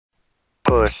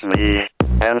Push me,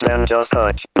 and then just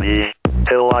touch me,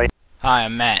 till I... Hi,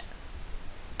 I'm Matt.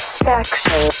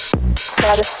 Satisfaction.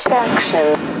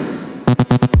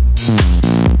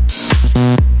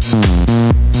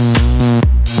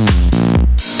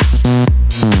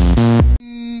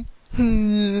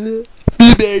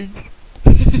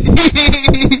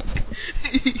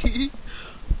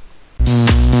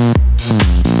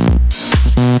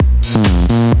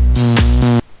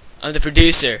 I'm the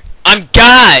producer. I'm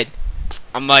God!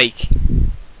 I'm Mike.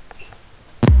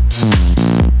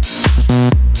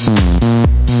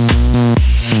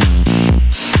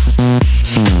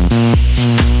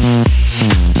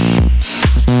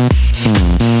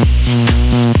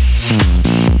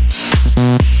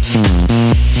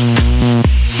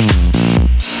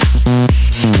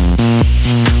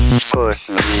 Push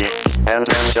me, and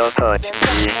then just touch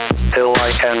me, till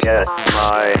I can get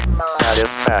my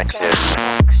satisfaction.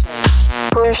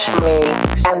 Push me,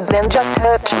 and then just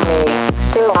touch me,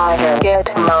 till I can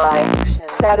get my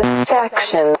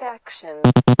satisfaction.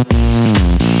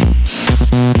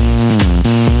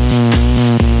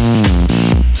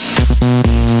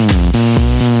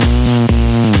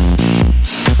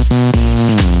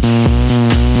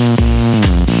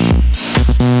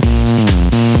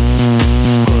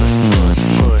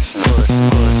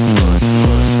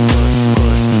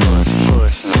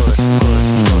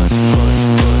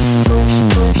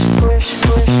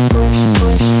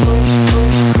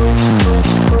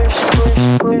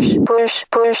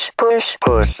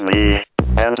 Push me,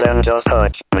 and then just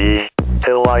touch me,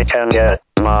 till I can get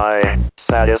my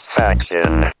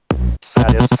satisfaction.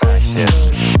 Satisfaction.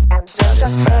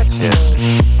 Satisfaction.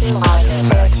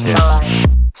 Satisfaction.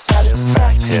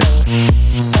 Satisfaction.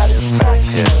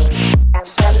 Satisfaction.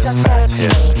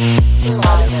 Satisfaction.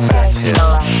 Satisfaction.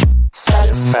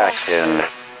 Satisfaction.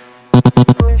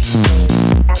 Push me,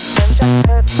 and then just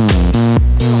touch me,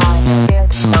 till I can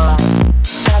get my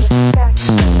satisfaction.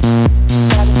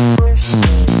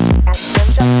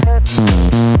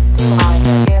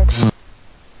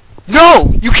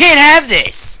 No! You can't have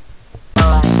this!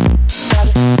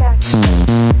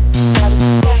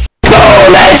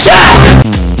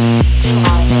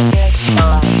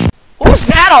 What was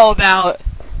that all about?